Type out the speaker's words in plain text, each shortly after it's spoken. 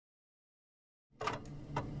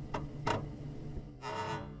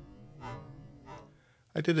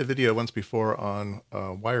I did a video once before on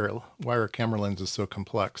wire camera lens is so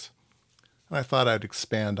complex. And I thought I'd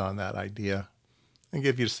expand on that idea and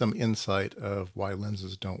give you some insight of why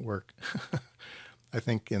lenses don't work. I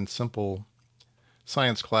think in simple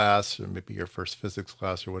science class, or maybe your first physics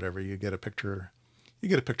class or whatever, you get a picture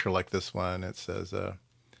like this one. It says,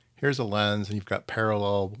 here's a lens and you've got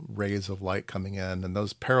parallel rays of light coming in, and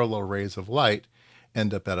those parallel rays of light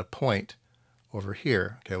end up at a point over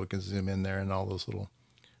here. Okay, we can zoom in there and all those little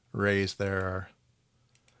rays there are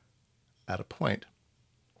at a point.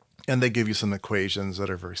 And they give you some equations that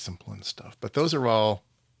are very simple and stuff, but those are all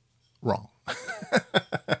wrong.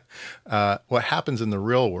 What happens in the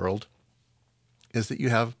real world is that you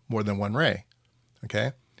have more than one ray.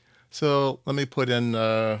 Okay, so let me put in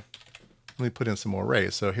some more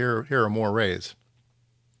rays. So here are more rays,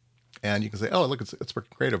 and you can say, oh, look, it's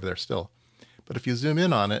working great over there still. But if you zoom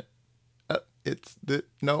in on it,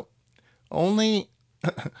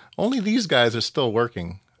 only these guys are still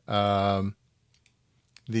working.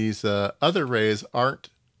 These other rays aren't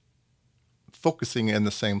focusing in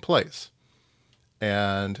the same place.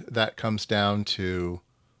 And that comes down to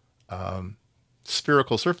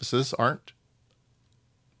spherical surfaces aren't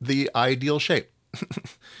the ideal shape.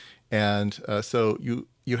 And so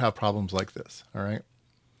you have problems like this, all right?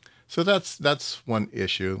 So that's one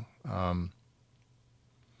issue.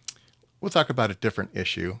 We'll talk about a different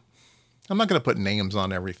issue. I'm not going to put names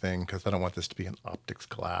on everything because I don't want this to be an optics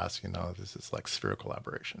class. You know, this is like spherical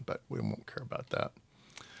aberration, but we won't care about that.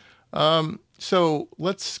 So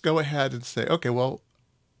let's go ahead and say, okay, well,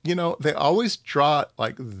 you know, they always draw it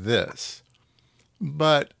like this,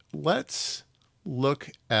 but let's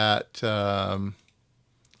look at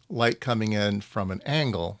light coming in from an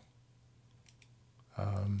angle.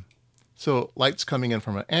 So light's coming in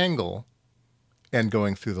from an angle and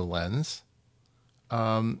going through the lens.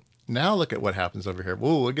 Now look at what happens over here.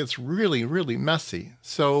 Whoa, it gets really, really messy.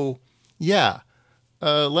 So yeah,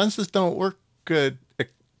 lenses don't work good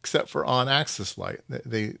except for on-axis light.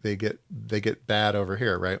 They get bad over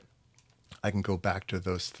here, right? I can go back to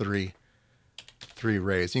those three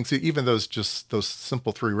rays. You can see even those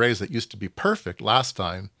simple 3 rays that used to be perfect last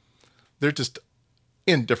time, they're just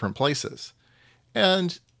in different places.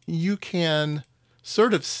 And you can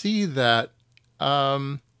sort of see that,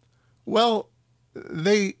 well,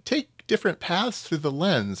 they take different paths through the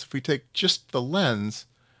lens. If we take just the lens,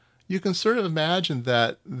 you can sort of imagine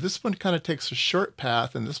that this one kind of takes a short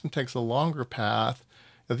path and this one takes a longer path.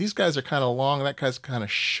 Now, these guys are kind of long, that guy's kind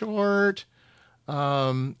of short.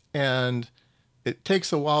 And it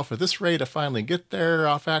takes a while for this ray to finally get there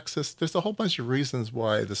off axis. There's a whole bunch of reasons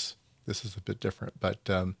why this is a bit different. But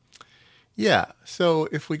yeah, so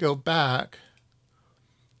if we go back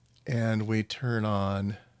and we turn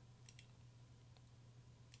on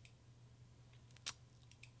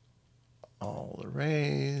all the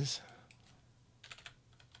rays.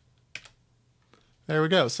 There we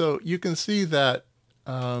go. So you can see that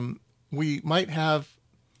we might have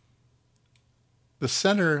the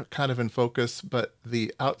center kind of in focus, but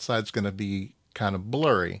the outside's going to be kind of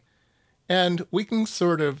blurry. And we can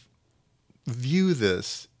sort of view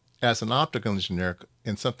this as an optical engineer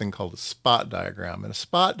in something called a spot diagram. And a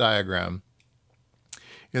spot diagram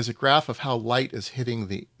is a graph of how light is hitting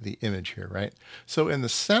the image here, right? So in the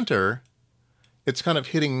center, it's kind of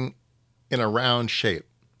hitting in a round shape,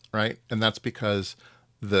 right? And that's because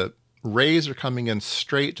the rays are coming in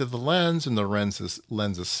straight to the lens, and the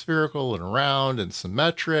lens is spherical and round and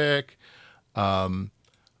symmetric.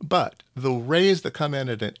 But the rays that come in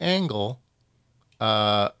at an angle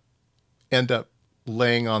end up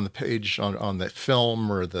laying on the page, on the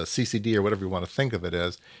film or the CCD or whatever you want to think of it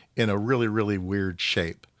as, in a really, really weird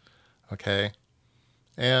shape, okay?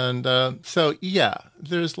 And so, yeah,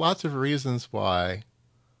 there's lots of reasons why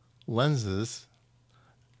lenses,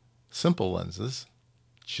 simple lenses,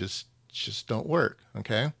 just don't work,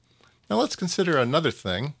 okay? Now let's consider another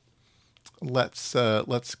thing. Let's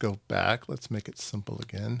go back. Let's make it simple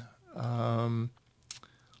again. Let's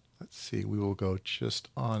see, we will go just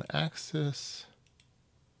on axis.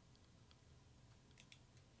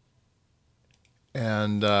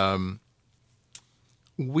 And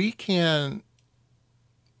we can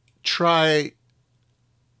try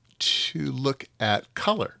to look at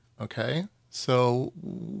color, okay? So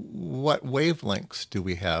what wavelengths do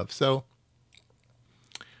we have? So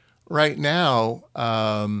right now,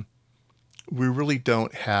 we really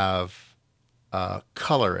don't have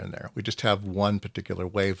color in there. We just have one particular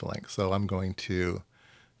wavelength. So I'm going to,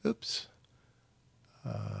 oops,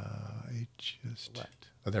 oh,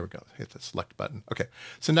 there we go, hit the select button. Okay,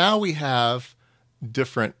 so now we have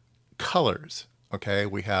different colors, okay?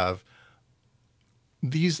 We have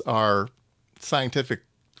these are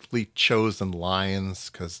scientifically chosen lines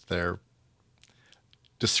because they're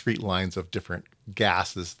discrete lines of different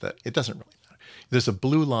gases that it doesn't really matter. There's a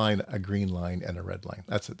blue line, a green line, and a red line.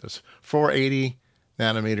 That's it. There's 480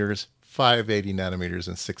 nanometers, 580 nanometers,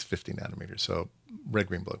 and 650 nanometers. So red,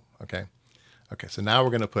 green, blue. Okay. Okay. So now we're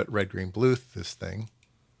going to put red, green, blue this thing.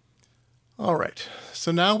 All right.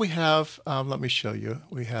 So now we have, let me show you.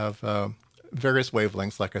 We have various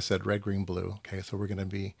wavelengths, like I said, red, green, blue. Okay. So we're going to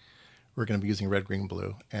be using red, green,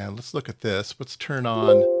 blue. And let's look at this. Let's turn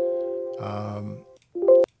on,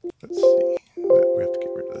 let's see. We have to get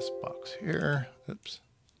rid of this box here. Oops.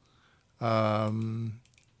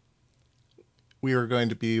 We are going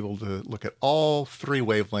to be able to look at all three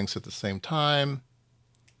wavelengths at the same time.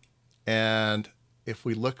 And if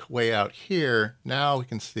we look way out here, now we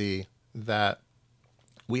can see that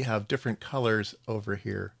we have different colors over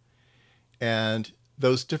here. And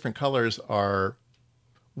those different colors are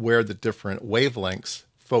where the different wavelengths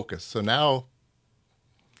focus. So now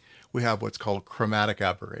we have what's called chromatic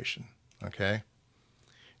aberration, okay?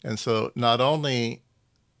 And so not only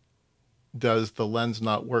does the lens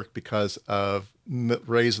not work because of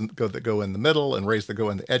rays that go in the middle and rays that go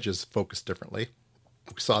in the edges focus differently.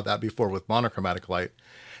 We saw that before with monochromatic light.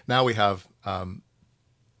 Now we have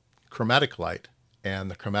chromatic light, and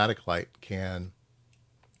the chromatic light can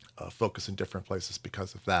focus in different places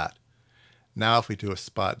because of that. Now if we do a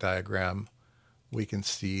spot diagram, we can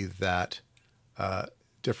see that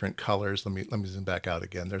different colors. Let me zoom back out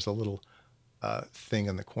again. There's a little thing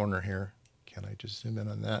in the corner here. Can I just zoom in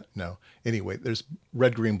on that? No. Anyway, there's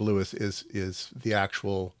red, green, blue is the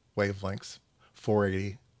actual wavelengths,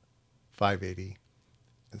 480, 580,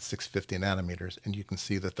 and 650 nanometers. And you can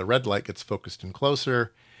see that the red light gets focused in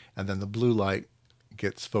closer, and then the blue light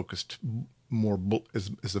gets focused more,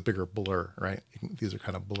 is a bigger blur, right? These are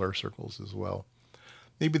kind of blur circles as well.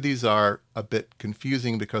 Maybe these are a bit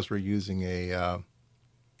confusing because we're using a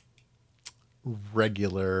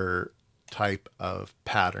regular type of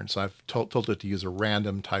pattern. So I've told it to use a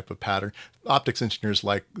random type of pattern. Optics engineers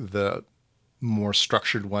like the more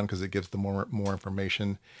structured one because it gives the more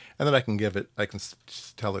information. And then I can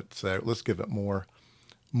tell it, say, let's give it more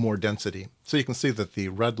density. So you can see that the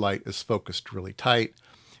red light is focused really tight,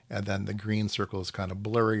 and then the green circle is kind of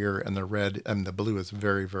blurrier, and the red and the blue is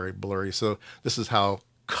very, very blurry. So this is how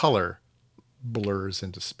color blurs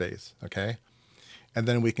into space, okay? And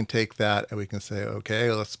then we can take that and we can say, okay,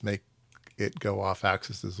 let's make it go off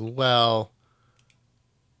axis as well.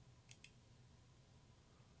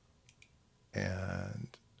 And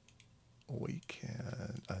we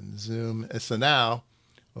can unzoom. And so now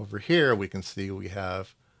over here, we can see we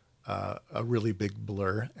have a really big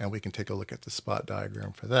blur, and we can take a look at the spot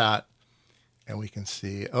diagram for that. And we can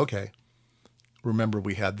see, okay, remember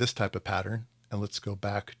we had this type of pattern, and let's go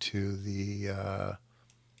back to the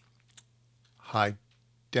high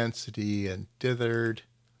density and dithered.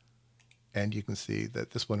 And you can see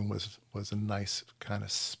that this one was a nice kind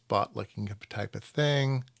of spot looking type of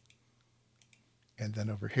thing. And then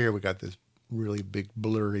over here, we got this really big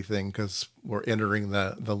blurry thing because we're entering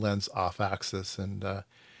the lens off axis, and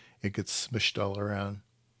it gets smushed all around.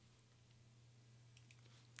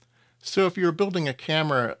 So if you're building a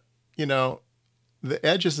camera, you know, the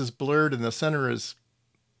edges is blurred and the center is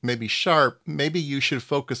maybe sharp. Maybe you should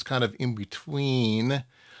focus kind of in between.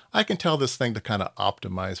 I can tell this thing to kind of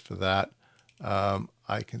optimize for that.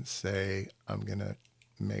 I can say I'm going to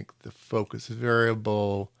make the focus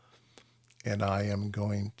variable, and I am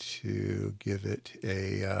going to give it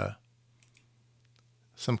a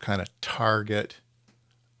some kind of target.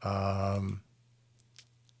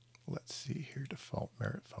 Let's see here, default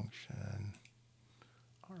merit function.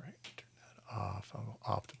 All right, turn that off. I'll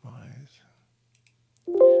optimize.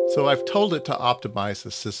 So I've told it to optimize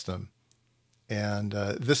the system. And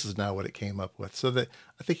this is now what it came up with. So that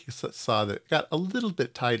I think you saw that it got a little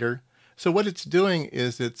bit tighter. So what it's doing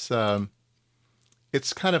is it's kind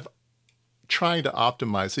of trying to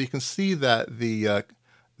optimize. So you can see that the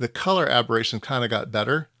color aberration kind of got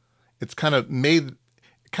better. It's kind of made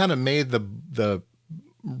the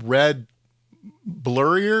red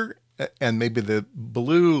blurrier and maybe the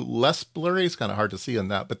blue less blurry. It's kind of hard to see on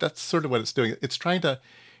that, but that's sort of what it's doing. It's trying to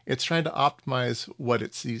optimize what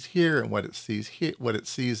it sees here and what it sees here, what it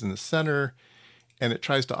sees in the center, and it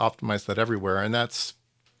tries to optimize that everywhere. And that's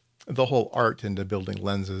the whole art into building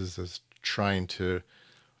lenses, is trying to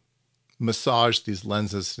massage these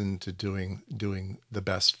lenses into doing the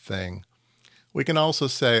best thing. We can also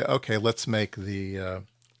say, okay, let's make the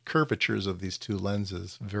curvatures of these two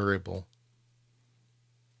lenses variable.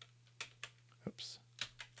 Oops.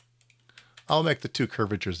 I'll make the two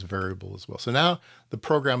curvatures variable as well. So now the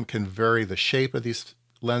program can vary the shape of these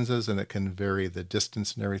lenses, and it can vary the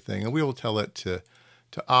distance and everything. And we will tell it to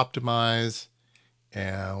optimize,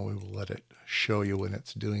 and we will let it show you when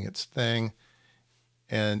it's doing its thing.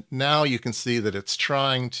 And now you can see that it's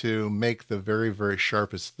trying to make the very, very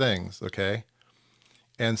sharpest things, okay?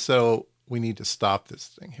 And so we need to stop this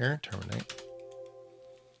thing here, terminate.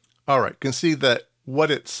 All right, you can see that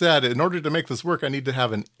what it said, in order to make this work, I need to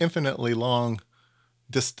have an infinitely long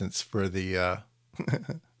distance for the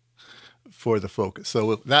for the focus.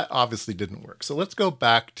 So that obviously didn't work. So let's go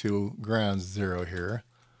back to ground zero here.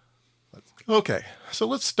 Okay, so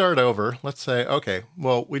let's start over. Let's say, okay,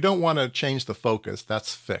 well, we don't want to change the focus.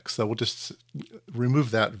 That's fixed. So we'll just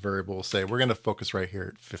remove that variable. We'll say we're going to focus right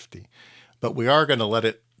here at 50. But we are going to let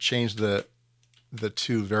it change the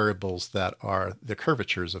two variables that are the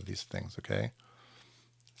curvatures of these things, okay?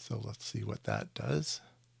 So let's see what that does.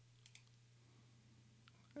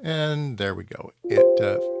 And there we go.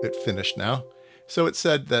 It finished now. So it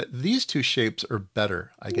said that these two shapes are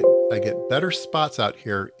better. I get better spots out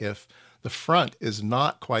here if the front is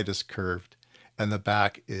not quite as curved and the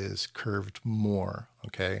back is curved more,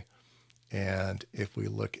 okay? And if we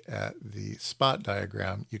look at the spot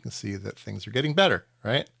diagram, you can see that things are getting better,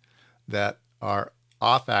 right? That our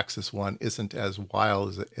off-axis one isn't as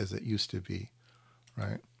wild as it used to be,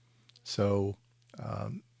 right? So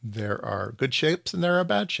there are good shapes and there are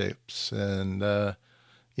bad shapes, and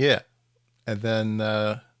yeah. And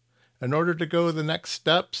then in order to go the next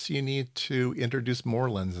steps, you need to introduce more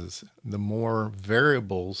lenses. The more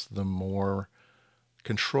variables, the more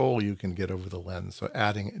control you can get over the lens. So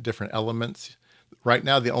adding different elements. Right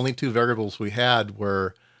now, the only two variables we had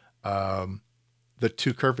were the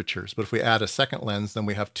two curvatures. But if we add a second lens, then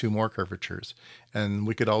we have two more curvatures. And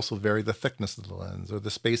we could also vary the thickness of the lens, or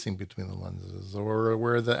the spacing between the lenses, or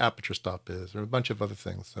where the aperture stop is, or a bunch of other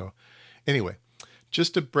things. So anyway,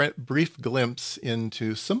 just a brief glimpse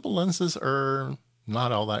into simple lenses are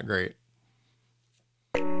not all that great.